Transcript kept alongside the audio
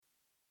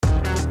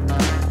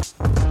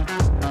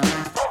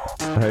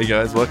Hey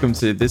guys, welcome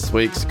to this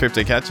week's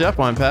Crypto Catchup.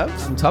 I'm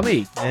Pabs. I'm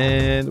Tommy.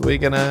 And we're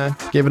going to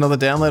give another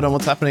download on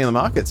what's happening in the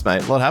markets,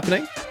 mate. A lot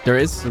happening. There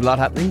is a lot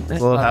happening.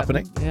 A lot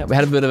happening. Yeah, we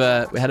had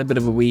a bit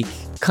of a week,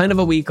 kind of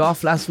a week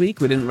off last week.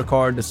 We didn't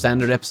record the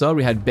standard episode.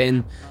 We had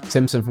Ben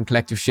Simpson from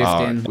Collective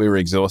Shift in. We were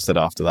exhausted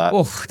after that.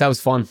 Oh, that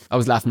was fun. I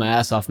was laughing my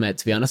ass off, mate,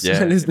 to be honest.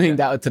 Yeah. Listening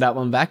to that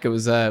one back, it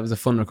was a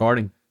fun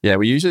recording. Yeah,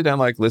 we usually don't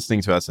like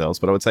listening to ourselves,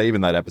 but I would say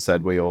even that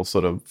episode, we all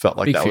sort of felt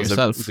like Speak that for was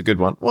yourself. a good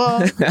one. Well,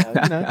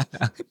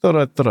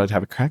 thought I'd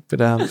have a crack, but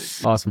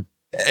Awesome.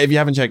 if you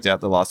haven't checked out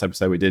the last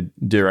episode, we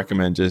do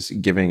recommend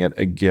just giving it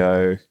a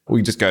go.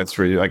 We just go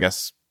through, I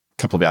guess,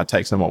 a couple of our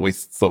takes on what we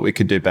thought we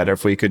could do better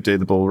if we could do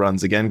the bull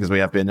runs again, because we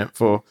have been in it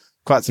for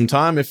quite some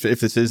time. If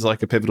this is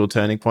like a pivotal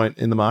turning point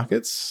in the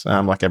markets,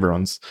 like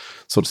everyone's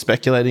sort of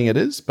speculating it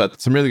is,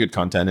 but some really good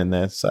content in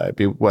there, so it'd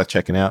be worth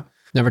checking out.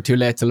 Never too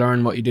late to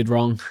learn what you did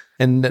wrong.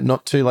 And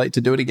not too late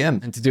to do it again.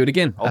 And to do it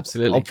again.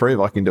 Absolutely. I'll prove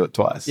I can do it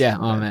twice. Yeah,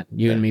 oh man,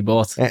 you and me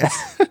both.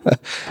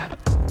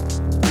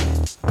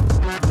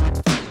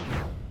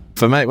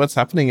 So mate, what's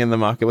happening in the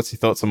market? What's your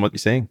thoughts on what you're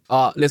seeing?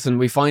 Listen,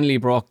 we finally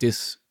broke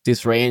this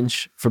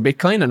range for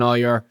Bitcoin. I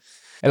know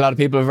a lot of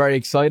people are very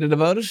excited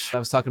about it. I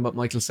was talking about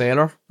Michael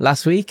Saylor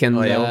last week. And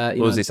what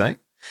was he saying?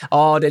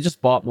 Oh, they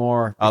just bought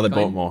more. Oh, they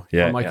bought more.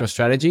 Yeah.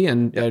 MicroStrategy.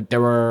 And they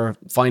were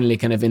finally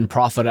kind of in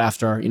profit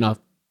after,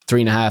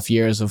 3.5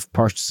 years of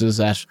purchases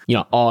at,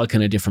 all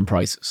kind of different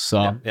prices.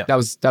 So that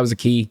was a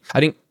key.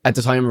 I think at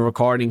the time of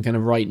recording, kind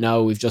of right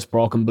now, we've just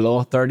broken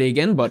below 30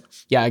 again. But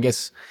yeah, I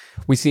guess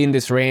we see in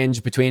this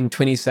range between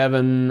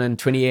 27 and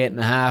 28.5,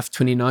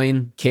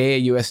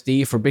 29K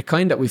USD for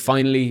Bitcoin that we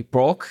finally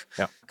broke.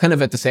 Yeah. Kind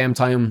of at the same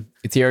time,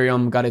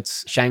 Ethereum got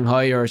its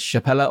Shanghai or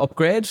Shapella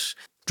upgrade.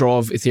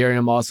 Drove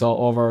Ethereum also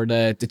over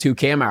the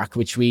 2K mark,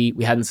 which we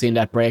hadn't seen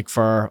that break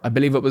for, I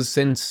believe it was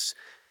since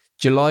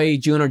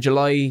June or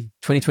July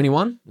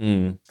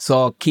 2021.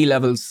 So key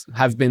levels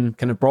have been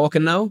kind of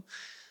broken now.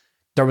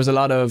 There was a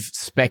lot of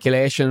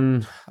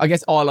speculation. I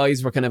guess all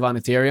eyes were kind of on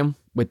Ethereum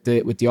with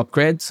the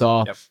upgrade.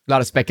 So a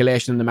lot of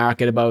speculation in the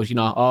market about,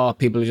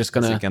 people are just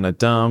going to... Is it going to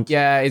dump?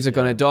 Yeah, is it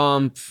going to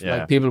dump?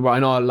 Yeah. I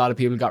know a lot of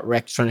people got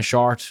wrecked trying to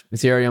short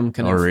Ethereum.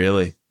 Oh,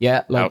 really?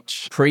 Yeah,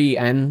 Ouch. Pre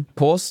and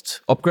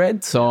post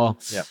upgrade. So,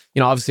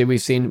 obviously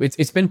we've seen,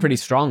 it's been pretty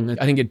strong.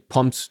 I think it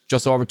pumped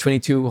just over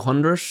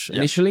 2,200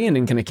 initially and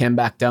then kind of came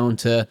back down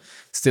to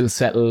still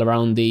settle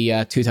around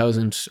the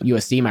 2,000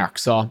 USD mark.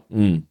 So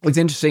it's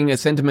interesting. The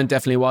sentiment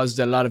definitely was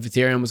that a lot of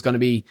Ethereum was going to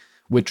be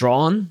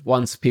withdrawn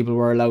once people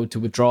were allowed to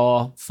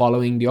withdraw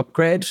following the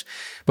upgrade.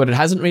 But it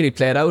hasn't really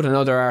played out. I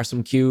know there are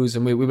some cues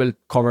and we will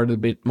cover it a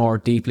bit more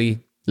deeply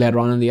later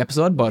on in the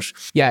episode, but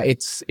yeah,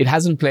 it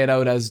hasn't played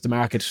out as the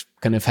market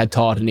kind of had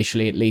thought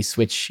initially, at least,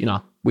 which,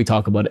 we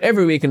talk about it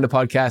every week in the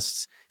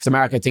podcast. If the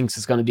market thinks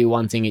it's going to do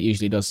one thing, it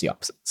usually does the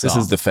opposite. So this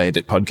is the Fade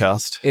It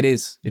podcast. It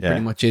is. It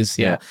pretty much is,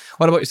 yeah.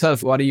 What about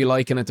yourself? What are you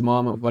liking at the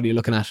moment? What are you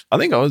looking at? I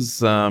think I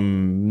was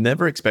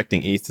never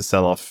expecting ETH to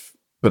sell off.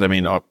 But I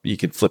mean, you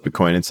could flip a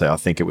coin and say, I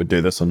think it would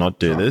do this or not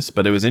do this.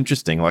 But it was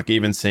interesting, like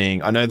even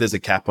seeing, I know there's a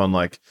cap on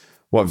like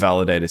what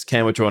validators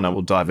can withdraw, and I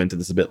will dive into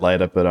this a bit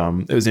later. But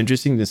it was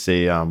interesting to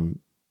see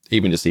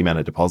even just the amount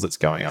of deposits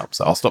going up.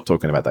 So I'll stop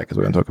talking about that because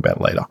we're going to talk about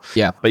it later.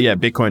 Yeah. But yeah,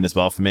 Bitcoin as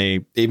well for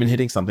me, even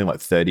hitting something like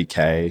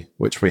 30K,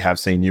 which we have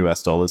seen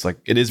US dollars, like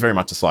it is very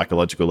much a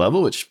psychological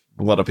level, which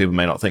a lot of people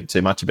may not think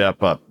too much about.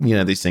 But,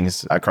 these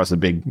things across a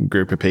big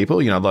group of people,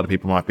 a lot of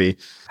people might be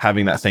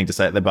having that thing to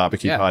say at their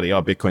barbecue party,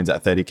 oh, Bitcoin's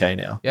at 30K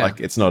now. Yeah.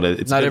 Like it's not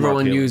not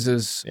everyone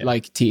uses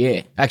like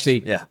TA.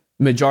 Actually,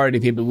 majority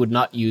of people would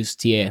not use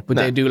TA, but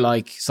they do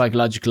like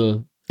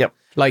psychological.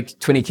 Like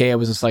 20K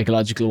was a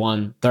psychological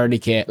one,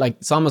 30K, like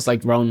it's almost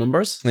like round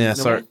numbers. Yeah,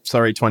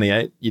 sorry,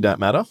 28, you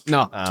don't matter.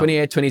 No,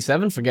 28,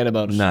 27, forget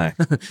about it. No.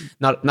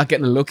 not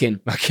getting a look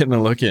in. Not getting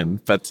a look in.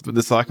 But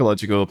the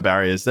psychological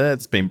barriers there,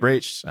 it's been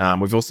breached.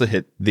 We've also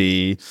hit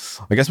I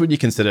guess what you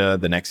consider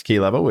the next key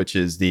level, which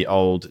is the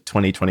old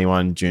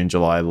 2021 June,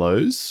 July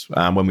lows,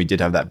 when we did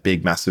have that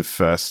big, massive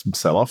first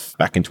sell-off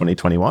back in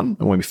 2021,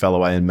 and when we fell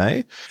away in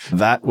May.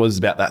 That was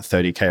about that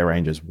 30K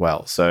range as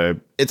well. So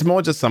it's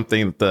more just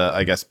something that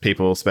I guess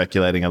people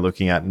speculating are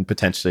looking at, and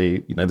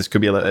potentially, this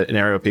could be an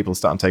area where people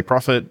start to take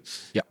profit.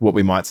 Yeah. What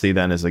we might see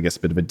then is, I guess, a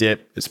bit of a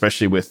dip,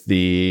 especially with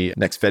the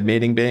next Fed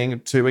meeting being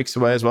 2 weeks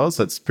away as well.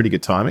 So it's pretty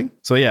good timing.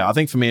 So yeah, I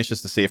think for me, it's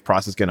just to see if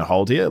price is going to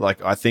hold here.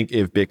 Like I think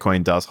if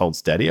Bitcoin does hold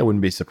steady, I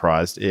wouldn't be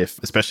surprised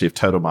especially if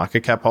total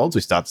market cap holds,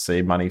 we start to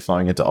see money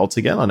flowing into alts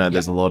again. I know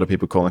there's a lot of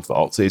people calling for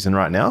alt season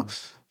right now.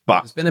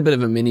 But there's been a bit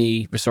of a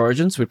mini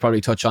resurgence. We'll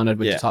probably touch on it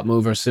with the top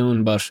mover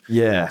soon. But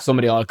some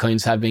of the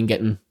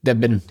altcoins they've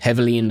been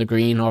heavily in the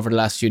green over the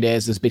last few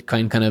days as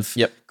Bitcoin kind of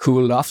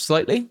cooled off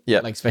slightly,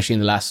 like especially in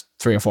the last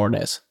 3 or 4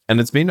 days.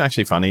 And it's been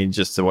actually funny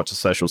just to watch the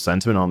social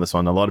sentiment on this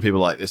one. A lot of people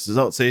are like, this is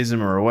alt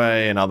season, we're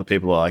away. And other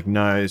people are like,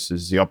 no, this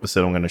is the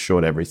opposite. I'm going to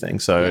short everything.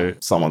 So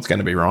someone's going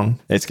to be wrong.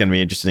 It's going to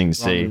be interesting to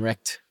see.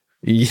 Wrecked.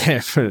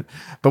 Yeah,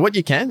 but what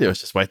you can do is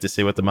just wait to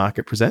see what the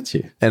market presents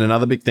you. And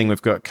another big thing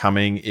we've got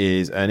coming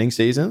is earnings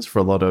seasons for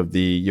a lot of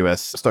the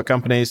US stock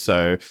companies.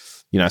 So,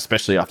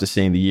 especially after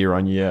seeing the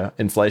year-on-year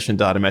inflation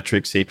data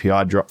metric,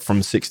 CPI drop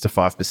from 6 to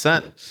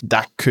 5%,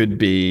 that could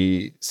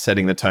be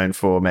setting the tone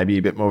for maybe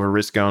a bit more of a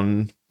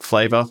risk-on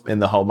flavor in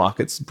the whole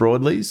markets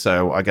broadly.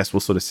 So I guess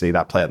we'll sort of see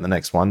that play out in the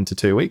next 1 to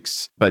 2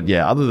 weeks. But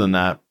yeah, other than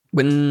that,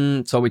 we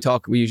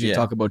usually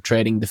talk about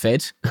trading the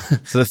Fed.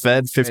 So the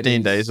Fed,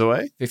 15 days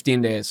away.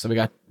 15 days. So we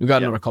got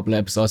another couple of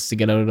episodes to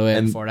get out of the way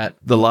and before that.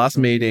 The last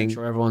meeting, I'm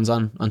sure everyone's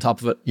on top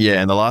of it. Yeah,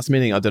 and the last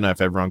meeting, I don't know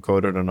if everyone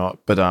caught it or not,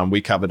 but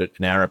we covered it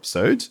in our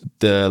episode.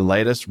 The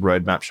latest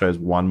roadmap shows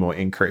one more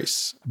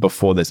increase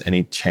before there's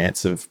any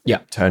chance of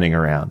turning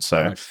around.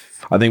 So right.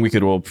 I think we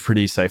could all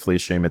pretty safely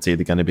assume it's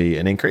either going to be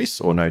an increase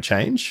or no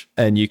change.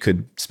 And you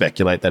could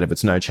speculate that if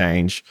it's no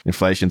change,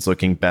 inflation's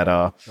looking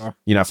better. Sure.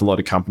 If a lot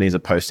of companies are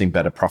posting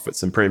better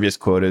profits than previous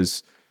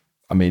quarters,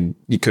 I mean,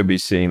 you could be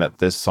seeing that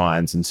there's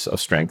signs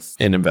of strength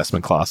in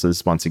investment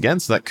classes once again.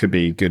 So that could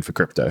be good for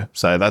crypto.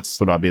 So that's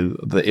what I'd be,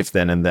 the if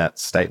then and that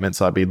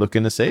statements I'd be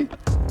looking to see.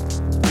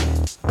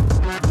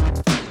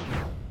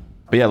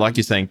 But yeah, like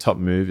you're saying, top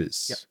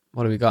movers. Yep.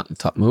 What do we got in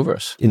top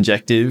movers?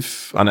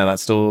 Injective. I know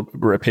that's still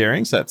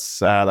appearing. So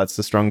that's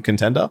the strong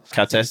contender.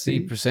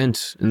 Cartesi.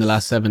 60% in the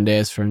last 7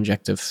 days for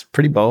Injective.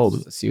 Pretty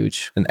bold. That's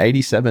huge. And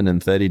 87 in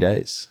 30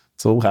 days.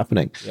 It's all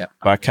happening. Yeah.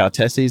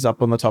 Cartesi's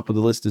up on the top of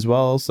the list as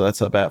well. So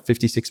that's about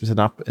 56%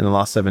 up in the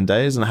last 7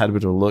 days. And I had a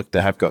bit of a look.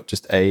 They have got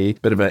just a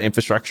bit of an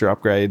infrastructure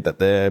upgrade that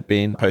they've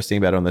been posting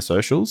about on their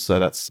socials. So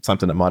that's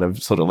something that might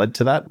have sort of led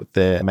to that with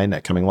their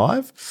mainnet coming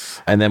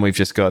live. And then we've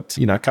just got,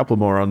 a couple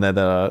more on there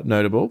that are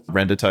notable.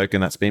 Render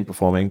token, that's been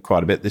performing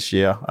quite a bit this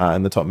year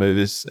in the top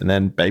movers. And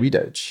then Baby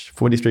Doge,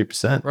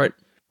 43%. Right.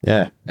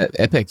 Yeah.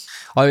 Epic.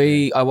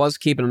 I was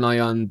keeping an eye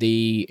on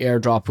the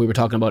airdrop. We were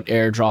talking about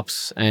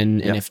airdrops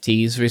and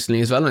NFTs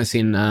recently as well. And I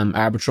seen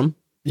Arbitrum.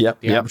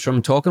 Yep. The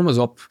Arbitrum token was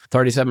up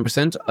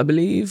 37%, I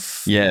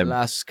believe. Yeah.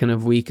 Last kind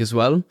of week as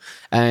well.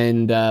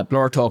 And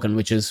Blur token,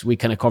 which is, we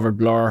kind of covered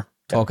Blur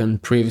token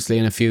previously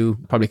in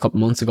probably a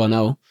couple months ago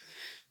now.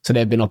 So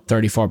they've been up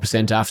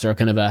 34% after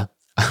kind of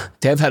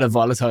they've had a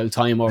volatile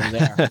time over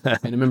there. And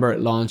I remember it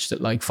launched at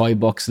like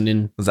 $5 and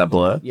then. Was that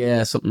Blur?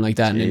 Yeah, something like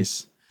that.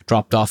 Jeez. And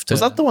dropped off to...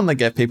 Was that the one that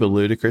gave people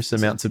ludicrous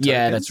amounts of tokens?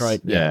 Yeah, that's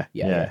right.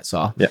 Yeah.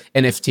 So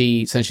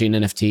NFT, essentially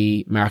an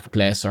NFT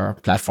marketplace or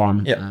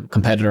platform,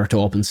 competitor to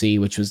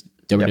OpenSea, which was,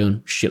 they were doing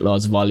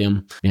shitloads of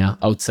volume,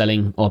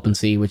 outselling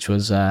OpenSea, which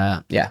was,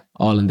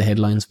 all in the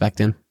headlines back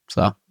then.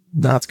 So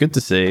that's good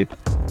to see.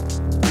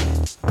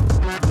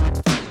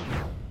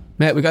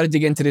 Mate, we got to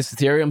dig into this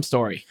Ethereum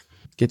story.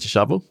 Get your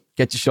shovel.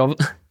 Get your shovel.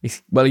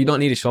 Well, you don't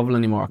need a shovel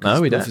anymore. No,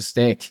 we don't. Proof of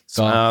stake.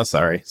 So,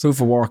 sorry. Proof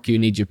of work, you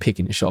need your pick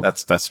and your shovel.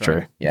 That's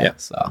true. Yeah.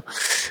 So,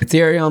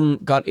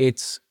 Ethereum got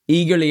its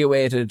eagerly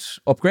awaited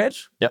upgrade.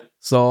 Yep.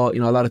 So,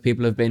 a lot of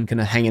people have been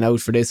kind of hanging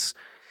out for this.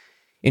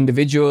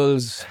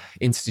 Individuals,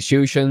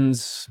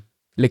 institutions,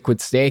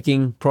 liquid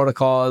staking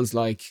protocols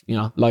like,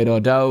 Lido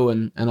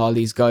DAO and all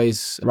these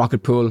guys,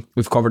 Rocket Pool,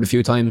 we've covered a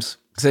few times.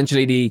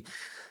 Essentially,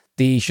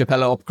 the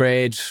Chapella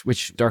upgrade,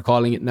 which they're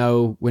calling it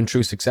now, went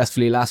through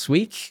successfully last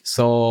week.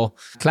 So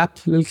clap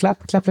to the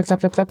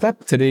Ethereum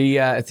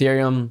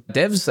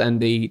devs and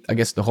the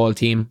whole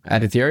team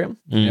at Ethereum,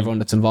 everyone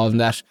that's involved in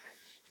that.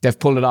 They've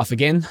pulled it off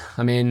again.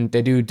 I mean,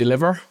 they do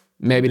deliver.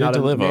 Maybe not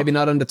on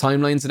the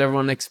timelines that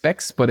everyone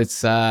expects, but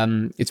it's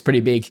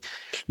pretty big.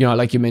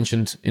 Like you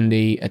mentioned at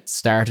the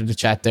start of the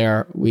chat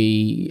there,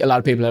 a lot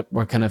of people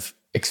were kind of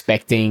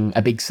expecting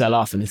a big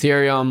sell-off in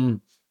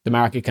Ethereum. The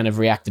market kind of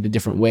reacted a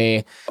different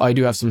way. I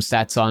do have some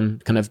stats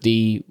on kind of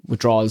the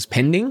withdrawals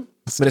pending,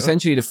 but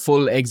essentially the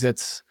full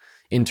exits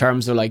in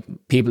terms of like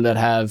people that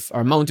have,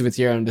 or amount of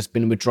Ethereum that's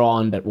been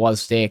withdrawn that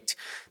was staked,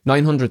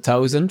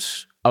 900,000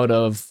 out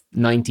of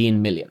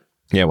 19 million.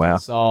 Yeah, wow.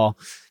 So,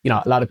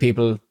 a lot of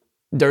people,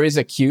 there is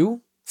a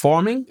queue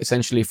forming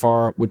essentially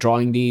for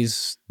withdrawing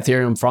these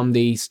Ethereum from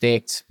the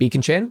staked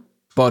beacon chain.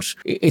 But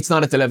it's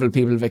not at the level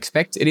people have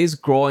expected. It is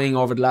growing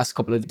over the last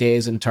couple of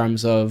days in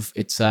terms of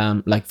its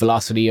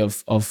velocity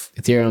of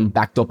Ethereum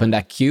backed up in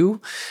that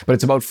queue. But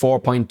it's about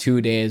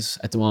 4.2 days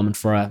at the moment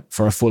for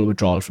a full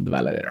withdrawal from the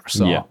validator.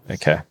 So yeah,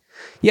 okay.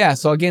 Yeah,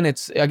 so again,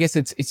 it's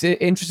an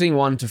interesting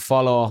one to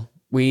follow.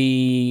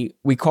 We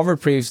covered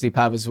previously,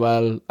 Pav, as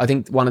well. I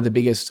think one of the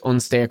biggest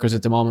unstakers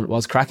at the moment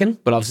was Kraken,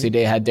 but obviously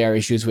they had their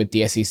issues with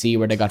the SEC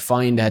where they got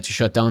fined. They had to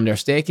shut down their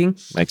staking.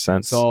 Makes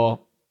sense.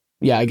 So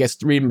yeah, I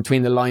guess reading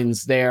between the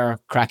lines there,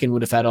 Kraken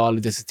would have had all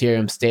of this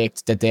Ethereum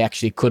staked that they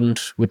actually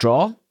couldn't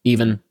withdraw,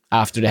 even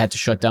after they had to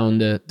shut down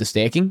the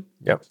staking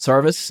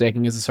service,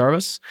 staking as a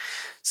service.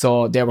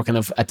 So they were kind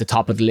of at the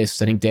top of the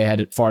list. I think they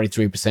had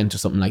 43% or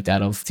something like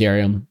that of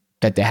Ethereum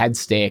that they had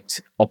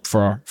staked up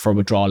for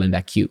withdrawal in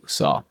that queue.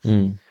 So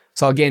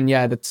so again,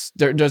 yeah,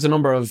 there's a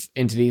number of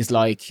entities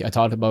like I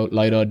talked about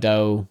Lido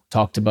DAO,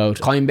 talked about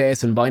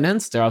Coinbase and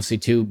Binance. They're obviously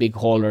two big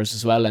holders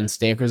as well and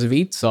stakers of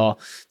ETH. So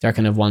they're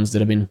kind of ones that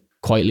have been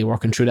quietly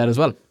working through that as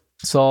well.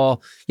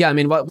 So yeah, I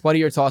mean, what are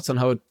your thoughts on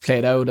how it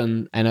played out,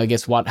 and I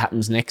guess what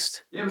happens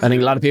next? I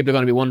think a lot of people are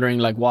going to be wondering,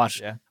 like, what?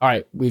 Yeah. All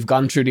right, we've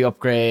gone through the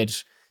upgrade.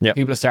 Yep.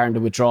 People are starting to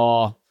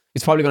withdraw.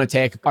 It's probably going to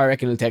take, I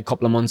reckon it'll take a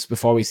couple of months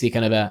before we see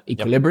kind of a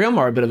equilibrium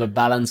or a bit of a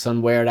balance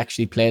on where it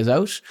actually plays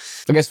out.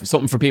 I guess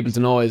something for people to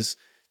know is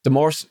the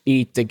more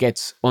ETH that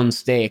gets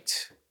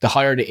unstaked, the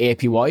higher the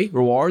APY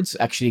rewards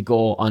actually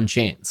go on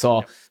chain.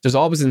 So there's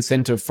always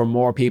incentive for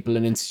more people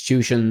and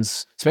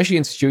institutions, especially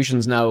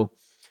institutions now,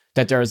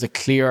 that there is a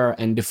clear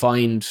and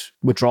defined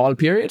withdrawal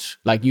period.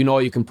 Like,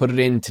 you can put it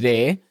in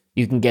today,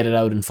 you can get it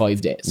out in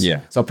 5 days.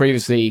 Yeah. So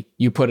previously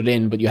you put it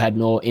in, but you had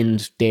no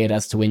end date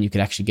as to when you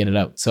could actually get it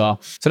out. So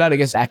that, I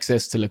guess,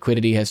 access to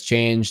liquidity has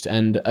changed.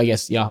 And I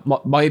guess,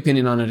 my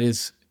opinion on it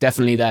is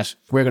definitely that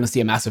we're going to see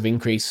a massive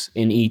increase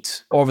in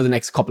ETH over the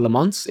next couple of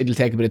months. It'll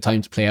take a bit of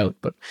time to play out,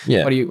 but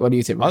what do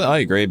you think? I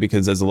agree,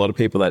 because there's a lot of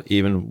people that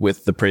even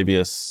with the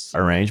previous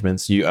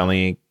arrangements, you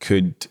only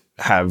could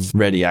have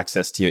ready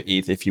access to your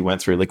ETH if you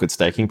went through liquid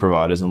staking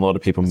providers, and a lot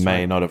of people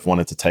may not have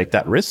wanted to take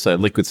that risk. So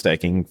liquid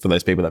staking, for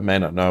those people that may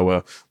not know,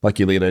 are like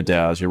your Lido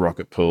DAOs, your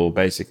Rocket Pool.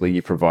 Basically,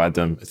 you provide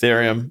them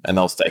Ethereum and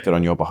they'll stake it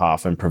on your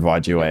behalf and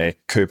provide you a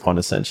coupon,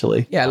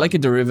 essentially. Yeah, like a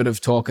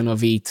derivative token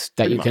of ETH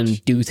that you can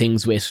do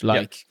things with,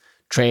 like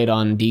trade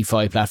on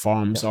DeFi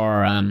platforms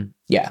or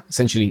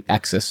essentially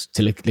access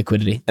to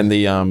liquidity. And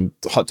the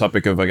hot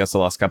topic of, I guess, the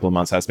last couple of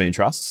months has been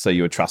trust. So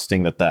you were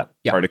trusting that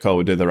protocol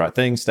would do the right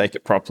thing, stake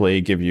it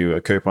properly, give you a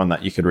coupon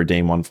that you could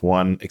redeem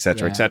 1-for-1, et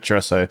cetera, et cetera.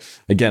 So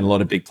again, a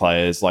lot of big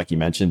players, like you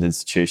mentioned,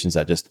 institutions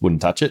that just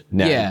wouldn't touch it.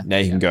 Now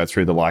you can go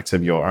through the likes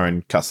of your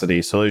own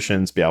custody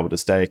solutions, be able to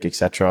stake, et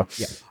cetera.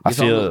 Yeah. I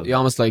feel you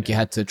almost like you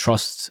had to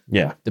trust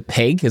the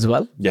peg as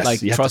well. Yes,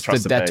 like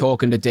trust that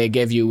token that they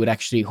gave you would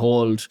actually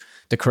hold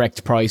the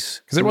correct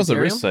price. Because there was a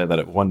risk there that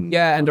it won.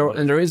 Yeah,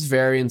 and there is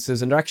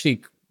variances, and they're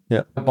actually,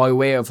 by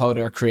way of how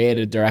they're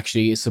created, there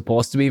actually is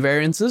supposed to be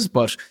variances,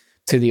 but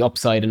to the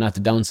upside and not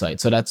the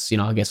downside. So that's,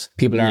 I guess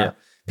people are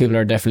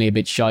definitely a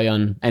bit shy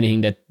on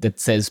anything that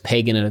says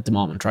peg in it at the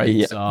moment, right?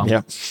 Yeah.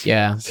 So,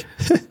 yeah.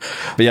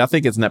 But I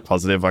think it's net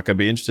positive. Like, I'd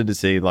be interested to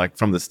see, like,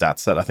 from the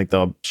stats that I think they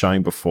were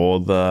showing before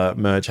the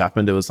merge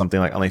happened, it was something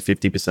like only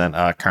 50%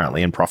 are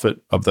currently in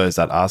profit of those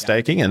that are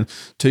staking. And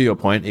to your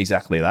point,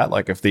 exactly that.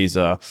 Like, if these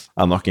are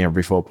unlocking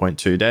every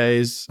 4.2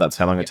 days, that's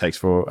how long it takes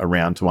for a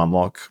round to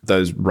unlock.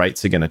 Those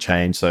rates are going to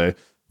change. So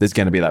there's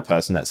going to be that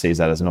person that sees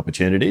that as an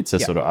opportunity to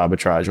sort of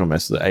arbitrage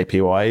almost the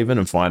APY even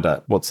and find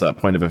out what's that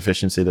point of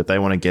efficiency that they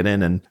want to get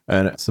in and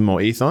earn some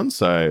more ETH on.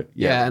 So,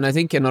 yeah. And I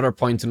think another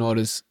point to note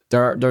is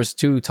there's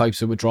two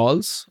types of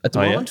withdrawals at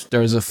the moment.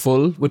 There's a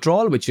full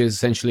withdrawal, which is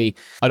essentially,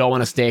 I don't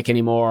want to stake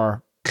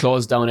anymore,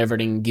 close down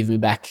everything, give me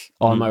back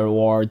all my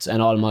rewards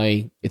and all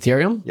my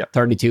Ethereum,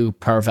 32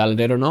 per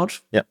validator node.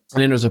 And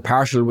then there's a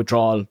partial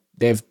withdrawal.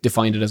 They've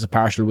defined it as a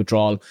partial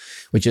withdrawal,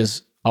 which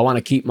is, I want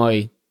to keep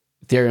my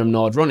Ethereum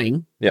node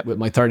running with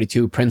my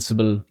 32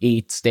 principal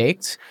ETH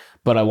staked,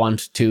 but I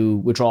want to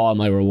withdraw all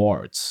my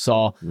rewards.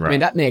 So, I mean,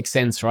 that makes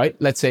sense, right?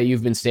 Let's say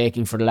you've been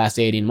staking for the last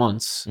 18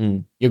 months.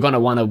 You're going to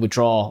want to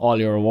withdraw all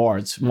your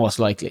rewards, most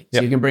likely.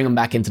 So you can bring them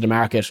back into the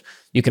market.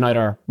 You can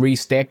either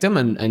restake them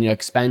and you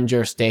expand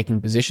your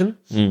staking position,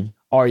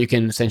 or you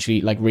can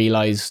essentially like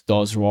realize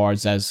those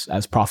rewards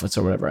as profits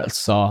or whatever else.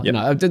 So,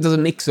 there's a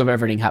mix of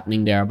everything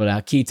happening there,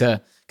 but key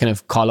to kind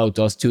of call out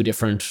those two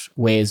different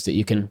ways that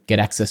you can get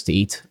access to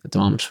ETH at the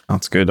moment.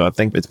 That's good. I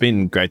think it's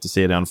been great to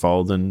see it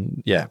unfold.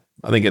 And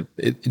I think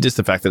it just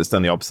the fact that it's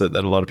done the opposite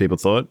that a lot of people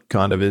thought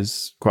kind of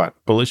is quite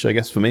bullish, I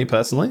guess, for me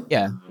personally.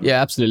 Yeah,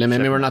 absolutely. I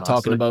mean, we're not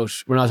talking about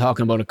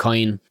a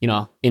coin,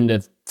 in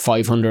the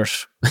 500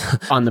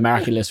 on the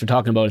market list. We're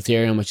talking about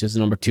Ethereum, which is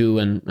number 2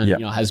 and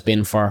has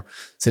been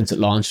since it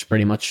launched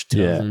pretty much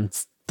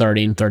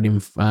 2013,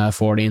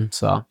 14.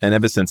 So, and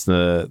ever since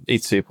the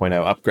ETH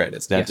 2.0 upgrade,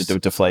 it's now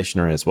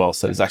deflationary as well.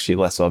 So there's actually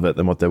less of it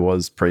than what there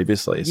was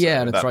previously.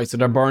 So that's right. So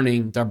they're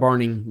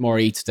burning more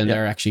ETH than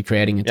they're actually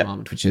creating at the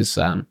moment, which is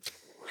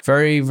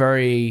very,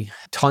 very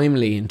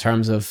timely in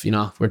terms of,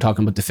 we're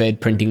talking about the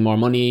Fed printing more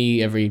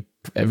money every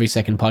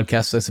second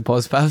podcast, I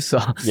suppose, Pav. So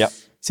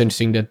it's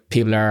interesting that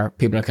people are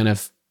kind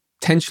of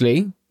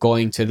potentially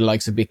going to the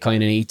likes of Bitcoin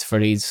and ETH for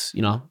these,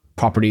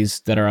 properties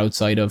that are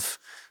outside of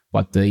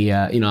what the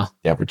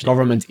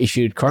government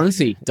issued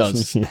currency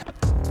does.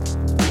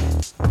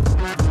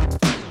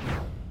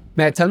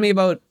 Matt, tell me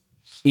about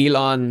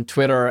Elon,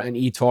 Twitter, and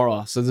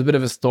eToro. So there's a bit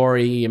of a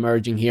story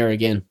emerging here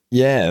again.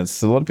 Yeah,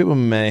 so a lot of people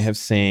may have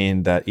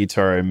seen that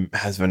eToro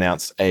has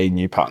announced a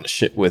new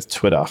partnership with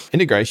Twitter.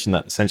 Integration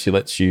that essentially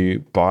lets you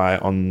buy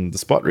on the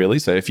spot, really.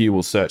 So if you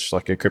will search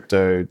like a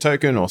crypto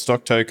token or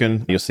stock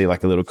token, you'll see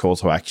like a little call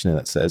to action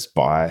that says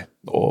buy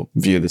or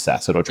view this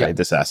asset or trade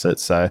this asset.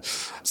 So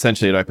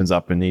essentially it opens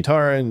up in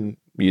eToro and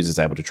users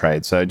able to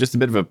trade. So just a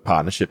bit of a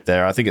partnership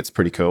there. I think it's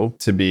pretty cool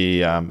to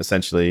be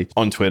essentially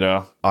on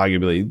Twitter,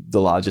 arguably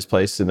the largest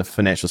place in the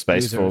financial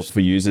space for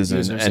users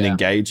and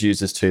engage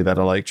users too that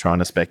are like trying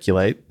to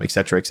speculate, et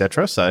cetera, et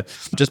cetera. So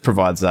it just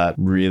provides that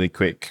really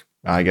quick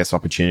I guess,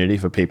 opportunity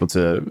for people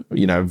to,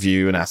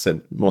 view an asset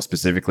more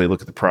specifically,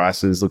 look at the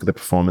prices, look at the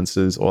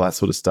performances, all that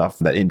sort of stuff,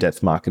 that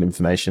in-depth market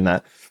information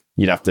that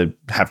you'd have to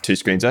have two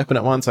screens open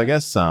at once, I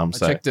guess. I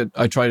checked it.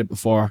 I tried it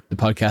before the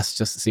podcast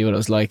just to see what it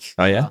was like.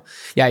 Oh, yeah?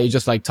 Yeah, you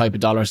just like type a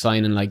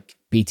 $ and like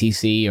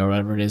BTC or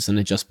whatever it is, and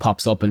it just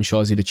pops up and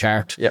shows you the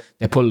chart. Yep.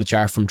 They pull the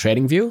chart from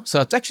TradingView.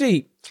 So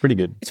it's pretty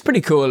good. It's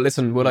pretty cool.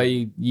 Listen, would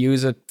I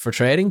use it for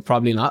trading?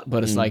 Probably not,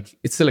 but it's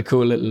it's still a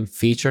cool little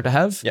feature to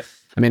have. Yep.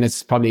 I mean,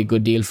 it's probably a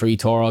good deal for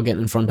eToro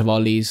getting in front of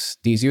all these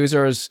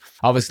users.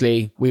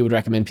 Obviously, we would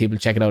recommend people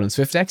check it out on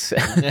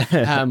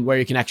SwiftX, where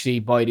you can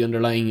actually buy the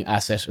underlying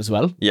asset as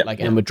well,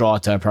 and withdraw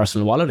it to a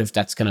personal wallet if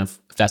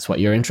that's what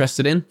you're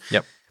interested in.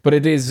 Yep. But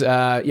it is,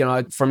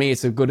 for me,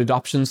 it's a good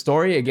adoption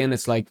story. Again,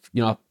 it's like,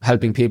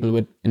 helping people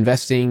with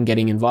investing,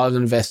 getting involved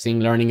in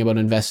investing, learning about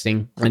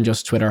investing. And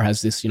just Twitter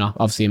has this,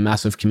 obviously a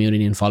massive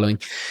community and following.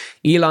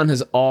 Elon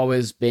has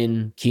always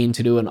been keen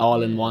to do an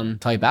all-in-one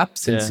type app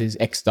since his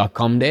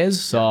X.com days.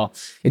 So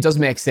it does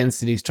make sense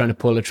that he's trying to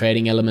pull a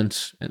trading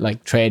element,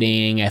 like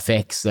trading,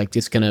 FX, like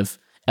this kind of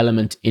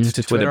element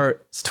into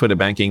Twitter. Is Twitter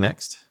banking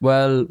next?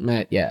 Well,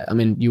 Matt, yeah. I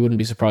mean, you wouldn't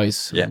be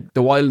surprised. Yeah.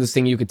 The wildest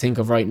thing you could think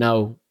of right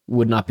now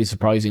would not be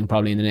surprising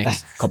probably in the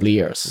next couple of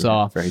years.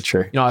 So very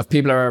true. If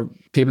people are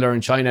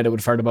in China, they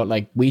would have heard about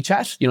like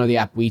WeChat, the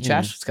app WeChat.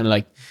 It's kind of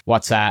like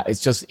WhatsApp.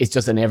 It's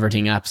just an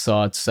everything app.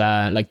 So it's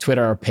like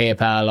Twitter,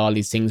 PayPal, all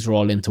these things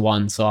roll into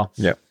one. So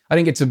I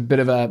think it's a bit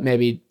of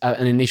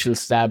an initial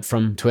stab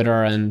from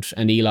Twitter and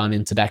Elon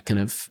into that kind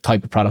of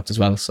type of product as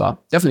well. So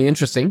definitely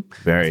interesting.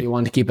 Very. If you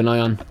want to keep an eye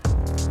on.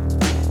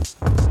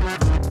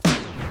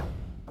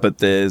 But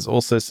there's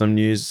also some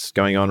news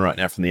going on right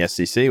now from the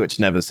SEC, which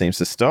never seems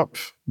to stop.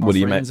 What do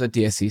you make? Friends at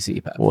the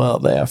SEC, Pat. Well,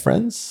 they are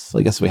friends.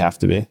 I guess we have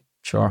to be.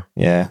 Sure.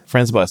 Yeah.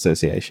 Friends by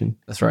association.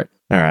 That's right.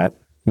 All right.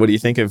 What do you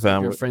think of...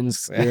 your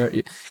friends,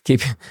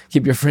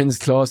 keep your friends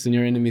close and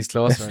your enemies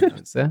closer.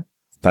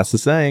 That's the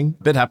saying.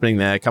 Bit happening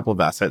there. A couple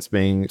of assets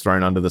being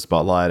thrown under the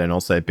spotlight and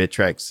also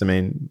Bittrex. I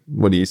mean,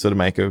 what do you sort of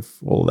make of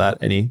all of that?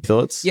 Any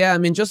thoughts? Yeah, I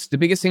mean, just the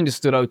biggest thing that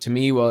stood out to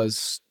me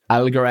was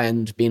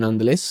Algorand being on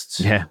the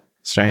list. Yeah.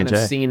 Strange,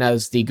 kind of seen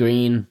as the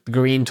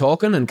green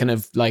token and kind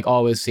of like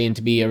always seen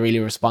to be a really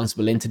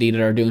responsible entity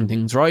that are doing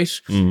things right.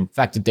 The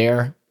fact that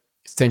they're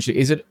essentially,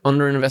 is it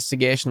under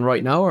investigation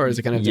right now, or is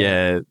it kind of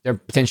they're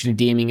potentially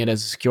deeming it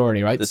as a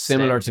security, right?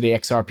 Similar to the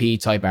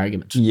XRP type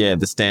argument. Yeah,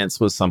 the stance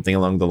was something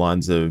along the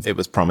lines of it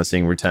was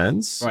promising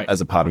returns as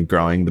a part of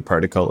growing the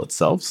protocol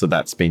itself. So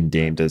that's been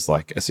deemed as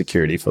like a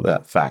security for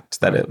that fact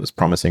that it was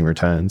promising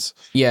returns.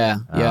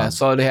 Yeah.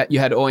 So you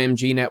had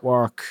OMG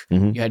Network,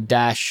 you had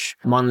Dash,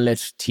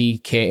 Monolith,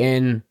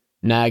 TKN,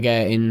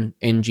 Naga in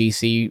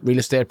NGC, Real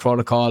Estate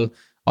Protocol,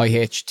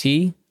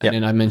 IHT, and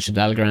then I mentioned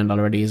Algorand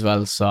already as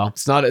well. So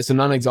it's a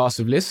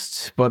non-exhaustive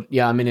list, but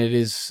yeah, I mean it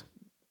is.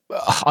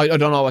 I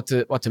don't know what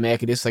to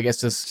make of this. I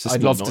guess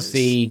I'd love to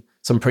see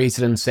some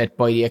precedent set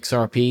by the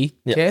XRP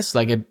case.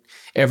 Like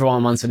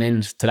everyone wants an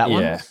end to that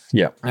one.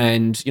 Yeah.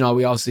 And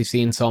we obviously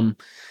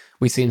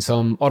we've seen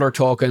some other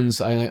tokens,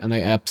 and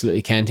I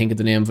absolutely can't think of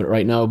the name of it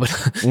right now, but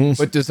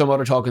but there's some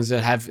other tokens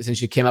that have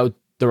essentially came out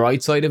the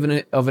right side of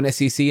an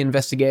SEC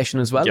investigation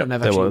as well, and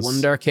have actually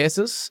won their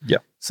cases. Yeah.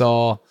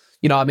 So.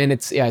 I mean,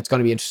 it's going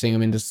to be interesting. I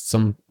mean, there's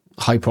some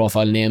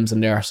high-profile names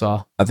in there.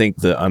 So I think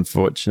the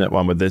unfortunate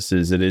one with this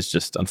is it is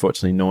just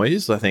unfortunately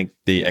noise. I think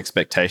the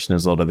expectation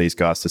is a lot of these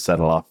guys to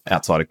settle up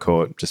outside of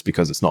court just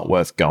because it's not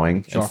worth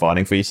going and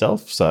fighting for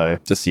yourself. So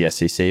just the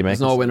SEC, there's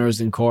no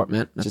winners in court,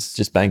 man.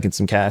 Just banking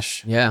some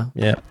cash. Yeah.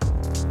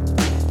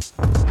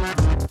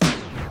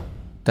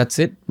 That's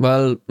it.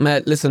 Well,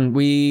 Matt, listen,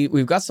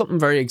 we've got something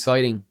very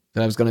exciting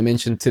that I was going to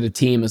mention to the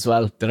team as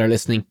well that are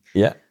listening.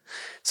 Yeah.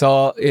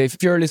 So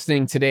if you're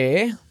listening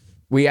today,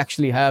 we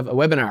actually have a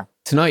webinar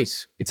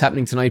tonight. It's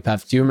happening tonight,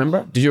 Pav. Do you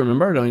remember? Did you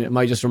remember? Or am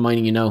I just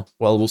reminding you now?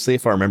 Well, we'll see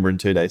if I remember in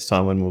 2 days'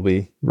 time when we'll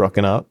be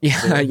rocking up.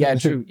 Yeah,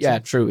 true. Yeah,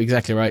 true.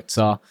 Exactly right.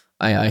 So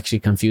I actually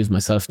confused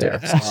myself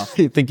there.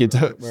 So you think you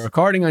do? We're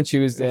recording on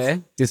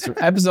Tuesday. This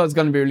episode is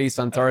going to be released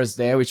on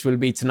Thursday, which will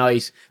be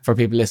tonight for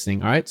people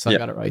listening. All right. So I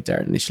got it right there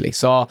initially.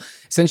 So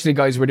essentially,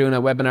 guys, we're doing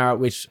a webinar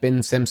with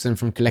Ben Simpson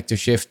from Collective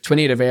Shift,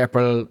 28th of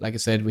April, like I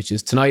said, which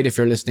is tonight if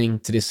you're listening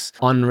to this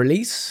on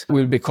release.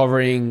 We'll be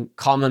covering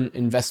common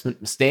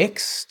investment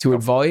mistakes to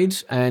avoid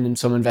and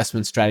some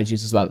investment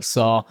strategies as well.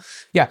 So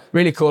yeah,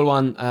 really cool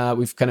one.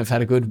 We've kind of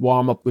had a good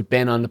warm up with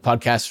Ben on the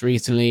podcast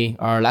recently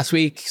or last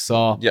week.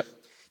 So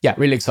yeah,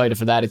 really excited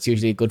for that. It's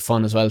usually good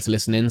fun as well to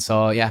listen in.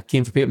 So yeah,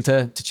 keen for people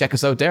to check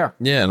us out there.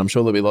 Yeah, and I'm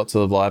sure there'll be lots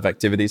of live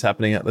activities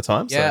happening at the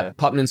time. Yeah,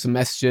 popping in some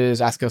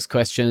messages, ask us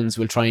questions.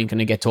 We'll try and kind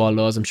of get to all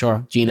those. I'm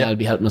sure Gina will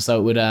be helping us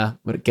out with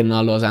getting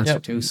all those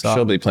answered too. So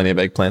there'll be plenty of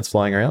eggplants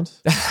flying around.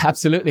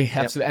 Absolutely.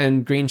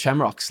 And green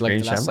shamrocks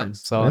like the last time.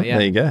 So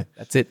there you go.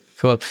 That's it.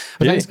 Cool.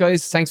 Well, thanks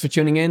guys. Thanks for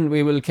tuning in.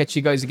 We will catch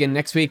you guys again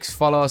next week.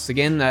 Follow us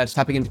again at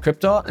Tapping Into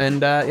Crypto. And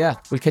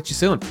we'll catch you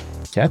soon.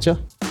 Catch ya.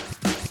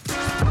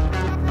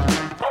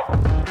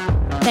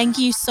 Thank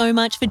you so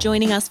much for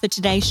joining us for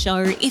today's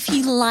show. If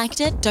you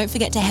liked it, don't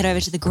forget to head over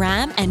to the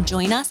gram and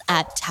join us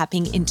at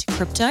Tapping Into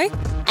Crypto.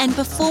 And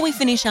before we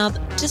finish up,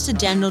 just a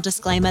general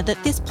disclaimer that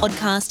this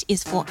podcast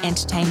is for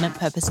entertainment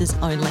purposes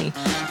only.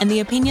 And the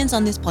opinions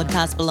on this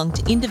podcast belong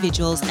to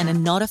individuals and are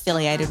not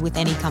affiliated with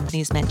any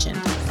companies mentioned.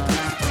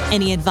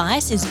 Any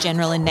advice is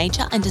general in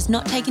nature and does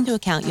not take into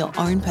account your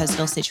own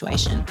personal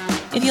situation.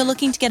 If you're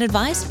looking to get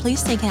advice,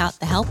 please seek out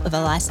the help of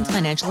a licensed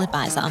financial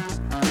advisor.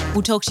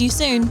 We'll talk to you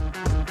soon.